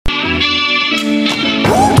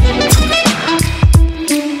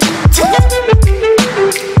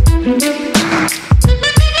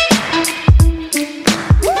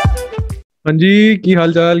हाँ जी, की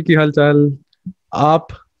हाल चाल, की हाल चाल। आप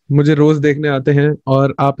मुझे रोज देखने आते हैं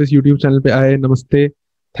और आप इस YouTube चैनल पे आए, नमस्ते,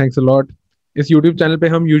 थैंक्स अ लॉट। इस YouTube चैनल पे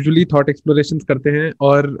हम यूजुअली थॉट एक्सप्लोरेशंस करते हैं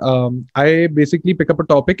और I basically pick up a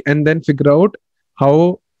topic and then figure out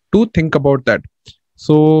how to think about that.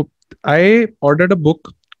 So I ordered a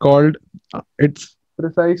book called, it's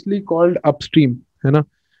precisely called upstream, है ना।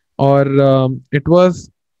 और it was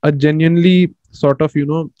a genuinely sort of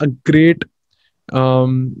a great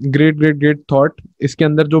great great great thought. इसके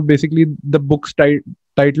अंदर जो basically the books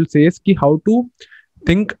title says कि how to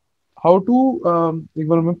think, how to, एक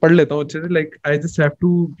बार मैं पढ़ लेता हूँ अच्छे से, like I just have to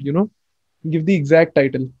give the exact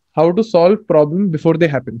title, how to solve problem before they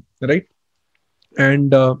happen, right.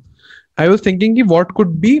 And I was thinking ki what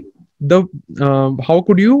could be the how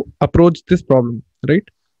could you approach this problem,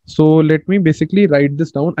 right? So let me basically write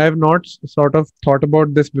this down. I have not sort of thought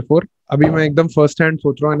about this before. Abhi मैं एकदम first hand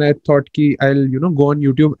सोच रहा हूँ, and I thought कि I'll go on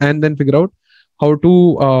YouTube and then figure out how to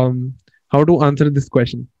um, how to answer this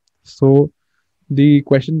question. So the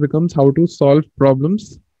question becomes how to solve problems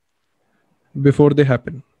before they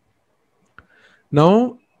happen. Now,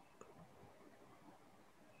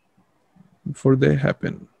 before they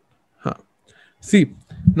happen. Huh. See,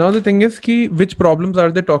 now the thing is ki which problems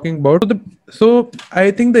are they talking about? So I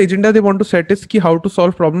think the agenda they want to set is ki how to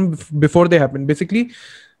solve problem before they happen. Basically,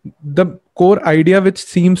 the core idea which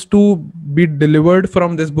seems to be delivered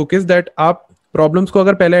from this book is that आप problems को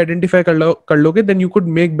अगर पहले identify कर लोगे then you could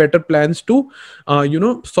make better plans to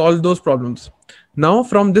solve those problems. Now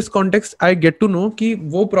from this context I get to know कि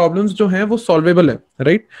वो problems जो हैं वो सॉल्वेबल है,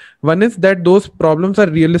 right. One is that those problems are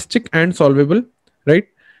realistic and solvable, right.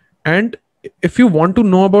 And if you want to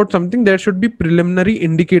know about something, there should be preliminary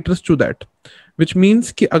indicators to that, which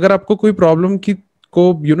means कि अगर आपको कोई प्रॉब्लम की को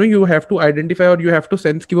you have to identify or you have to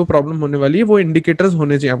sense कि वो problem होने वाली है, वो indicators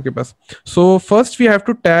होने चाहिए आपके पास. So first we have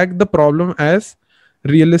to tag the problem as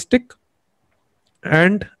realistic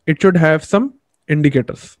and it should have some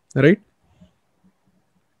indicators, right?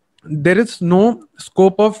 There is no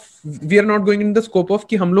scope of, we are not going in the scope of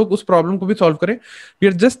कि हम लोग उस problem को भी solve करें.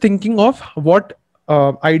 We are just thinking of what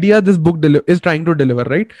idea this book is trying to deliver,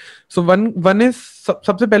 right? So one is,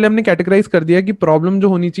 सबसे पहले हमने कैटेगराइज कर दिया कि प्रॉब्लम जो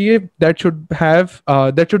होनी चाहिए that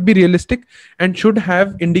should be realistic and should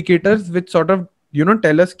have indicators which sort of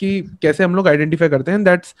tell us कि कैसे हम लोग आइडेंटिफाई करते हैं.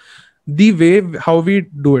 That's the way how we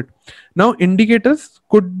do it. Now indicators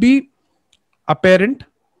could be apparent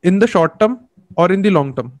in the short term or in the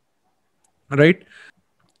long term, right?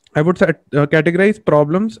 I would categorize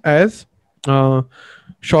problems as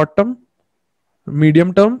short term,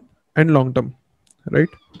 medium term, and long term,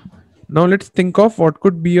 right? Now let's think of what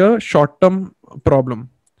could be a short term problem.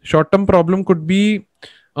 Short term problem could be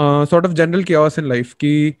sort of general chaos in life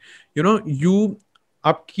कि you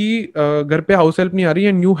आपकी घर पे house help नहीं आ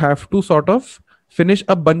रही and you have to sort of finish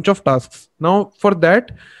a bunch of tasks. Now for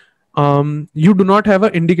that you do not have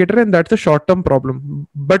an indicator and that's a short term problem.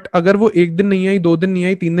 But अगर वो एक दिन नहीं आई, दो दिन नहीं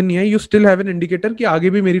आई, तीन दिन नहीं आई, you still have an indicator कि आगे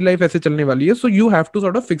भी मेरी लाइफ ऐसे चलने वाली है. So you have to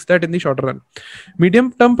sort of fix that in the short run.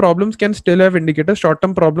 Medium term problems can still have indicators. Short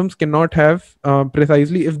term problems cannot have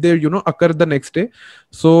precisely if they occur the next day.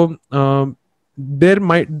 So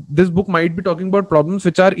this book might be talking about problems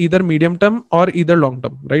which are either medium term or either long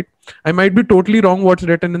term, right? I might be totally wrong what's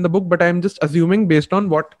written in the book, but I am just assuming based on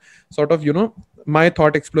what sort of my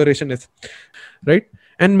thought exploration is, right?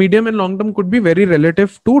 And medium and long term could be very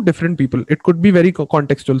relative to different people. It could be very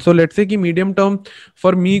contextual. So let's say कि medium term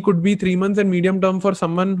for me could be 3 months and medium term for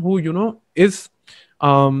someone who is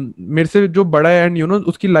मेरे से जो बड़ा है and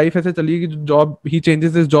उसकी life ऐसे चली कि जॉब ही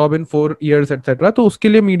changes his job in 4 years etcetera, तो उसके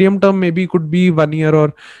लिए medium term maybe could be 1 year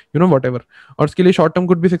और वट एवर, और उसके लिए short term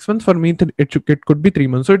could be 6 months. For me it could be 3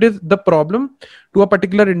 months. So it is the problem to a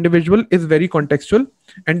particular individual is very contextual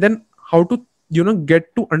and then how to get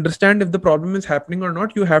to understand if the problem is happening or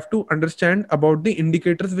not, you have to understand about the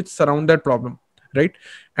indicators which surround that problem, right?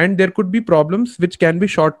 And there could be problems which can be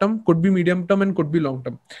short term, could be medium term, and could be long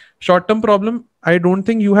term. Short term problem, I don't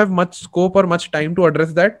think you have much scope or much time to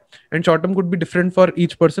address that, and short term could be different for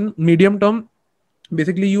each person. Medium term,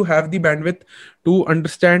 basically you have the bandwidth to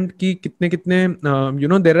understand ki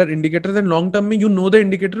kitne there are indicators, and long term mein the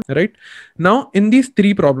indicator, right? Now in these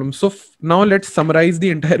three problems, so now let's summarize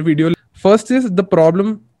the entire video. First is the problem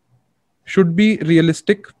should be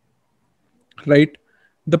realistic, right?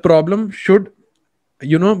 The problem should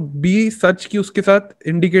be such कि उसके साथ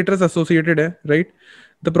indicators associated है, right?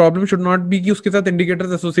 The problem should not be कि उसके साथ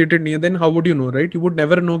indicators associated नहीं है. Then how would you know, right? You would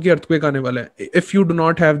never know कि earthquake आने वाला है if you do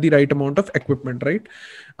not have the right amount of equipment, right?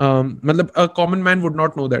 मतलब a common man would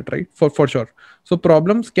not know that, right? For sure. So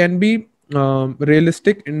problems can be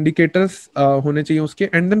realistic indicators होने चाहिए उसके,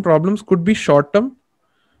 and then problems could be short term,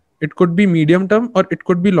 it could be medium term, or it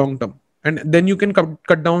could be long term. And then you can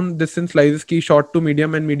cut down this in slices key short to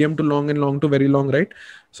medium and medium to long and long to very long, right?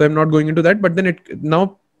 So I'm not going into that, but then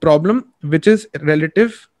now problem which is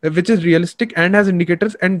relative, which is realistic and has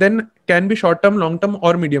indicators, and then can be short term, long term,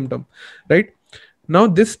 or medium term, right? Now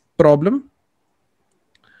this problem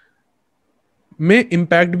may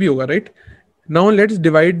impact भी होगा, right? Now let's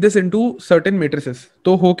divide this into certain matrices.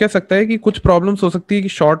 तो हो क्या सकता है कि कुछ problems हो सकती है कि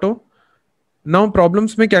short हो. Now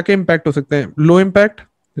problems में क्या क्या impact हो सकते हैं? Low impact,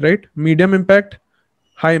 right? Medium impact,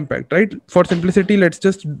 high impact, right? For simplicity, let's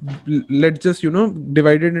just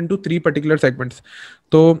divide it into 3 particular segments.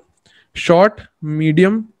 So short,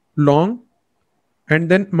 medium, long, and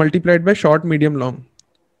then multiplied by short, medium, long,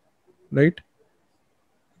 right?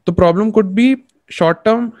 The problem could be short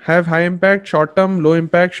term have high impact, short term low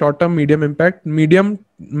impact, short term medium impact, medium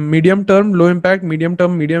term low impact, medium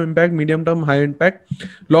term medium impact, medium term high impact,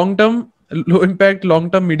 long term low impact, long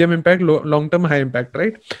term medium impact, long term high impact,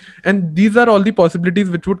 right? And these are all the possibilities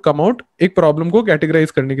which would come out एक problem को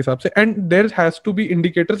categorize करने के हिसाब से, and there has to be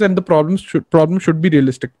indicators, and the problem should be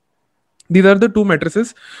realistic. These are the 2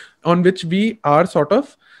 matrices on which we are sort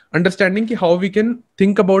of understanding ki how we can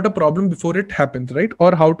think about a problem before it happens, right?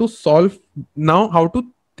 Or how to solve, now how to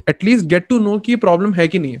at least get to know कि problem है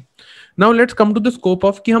कि नहीं है. Now let's come to the scope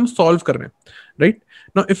of कि हम solve कर रहे हैं, right?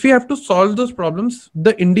 Now if we have to solve those problems,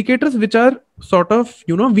 the indicators which are sort of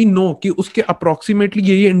we know कि उसके approximately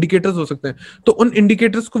ये indicators हो सकते हैं, तो उन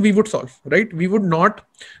indicators को we would solve, right? We would not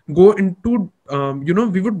go into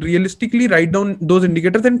we would realistically write down those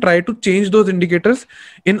indicators and try to change those indicators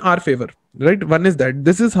in our favor, right? One is that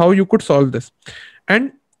this is how you could solve this.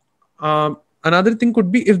 And another thing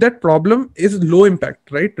could be if that problem is low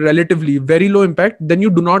impact, right? Relatively very low impact, then you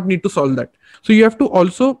do not need to solve that. So you have to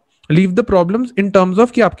also leave the problems in terms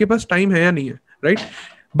of कि आपके पास time है या नहीं है, right?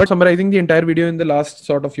 But summarizing the entire video in the last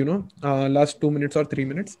sort of last 2 minutes or 3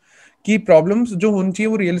 minutes, कि problems जो होनी चाहिए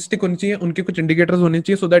वो realistic होनी चाहिए, उनके कुछ indicators होने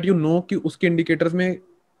चाहिए, so that you know कि उसके indicators में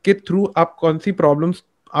के through आप कौन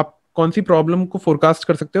सी problem को forecast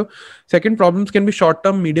कर सकते हो. Second, problems can be short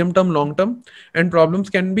term, medium term, long term, and problems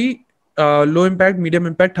can be low impact, medium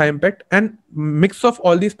impact, high impact, and mix of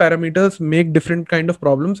all these parameters make different kind of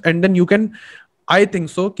problems. And then you can, I think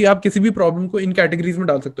so, कि आप किसी भी problem को in categories में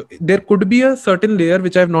डाल सकते हो. There could be a certain layer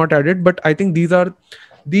which I have not added, but I think these are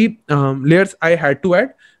the layers I had to add,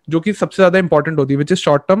 जो कि सबसे ज़्यादा important होती है, which is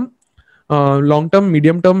short term, long term,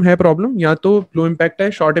 medium term है problem, या तो low impact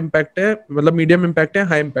है, short impact है, मतलब medium impact है,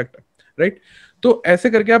 high impact है, right? तो ऐसे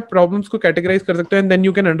करके आप problems को categorize कर सकते हो, and then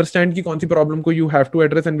you can understand कि कौन सी problem को you have to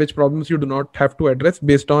address and which problems you do not have to address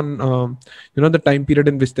based on the time period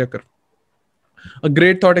in which they occur. A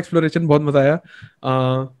great thought exploration, बहुत मजा आया.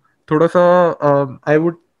 थोड़ा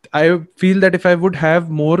सा I feel that if I would have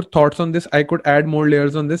more thoughts on this, I could add more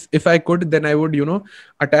layers on this. If I could, then I would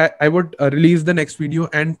I would release the next video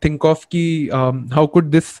and think of ki how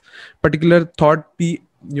could this particular thought be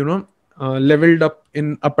leveled up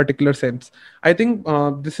in a particular sense. I think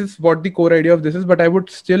this is what the core idea of this is, but I would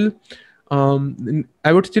still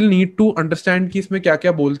need to understand कि इसमें क्या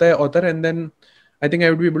क्या बोलता है author, and then I think I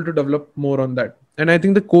would be able to develop more on that. And I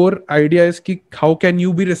think the core idea is कि how can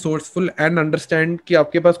you be resourceful and understand कि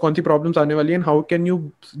आपके पास कौन सी problems आने वाली हैं, and how can you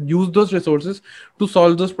use those resources to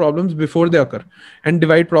solve those problems before they occur, and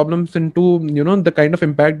divide problems into the kind of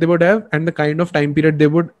impact they would have and the kind of time period they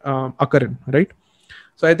would occur in, right?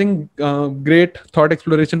 So I think great thought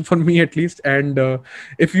exploration for me at least. And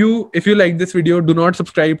if you like this video, do not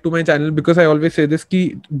subscribe to my channel, because I always say this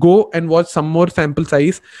कि go and watch some more sample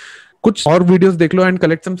size, कुछ और videos देख लो and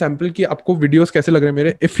collect some sample कि आपको videos कैसे लग रहे हैं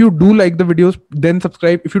मेरे. If you do like the videos, then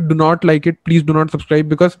subscribe. If you do not like it, please do not subscribe,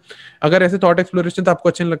 because अगर ऐसे thought explorations आपको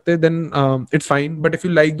अच्छे नहीं लगते, then it's fine. But if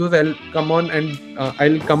you like those, I'll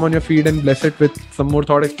come on your feed and bless it with some more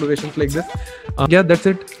thought explorations like this. Yeah, that's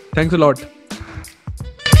it. Thanks a lot.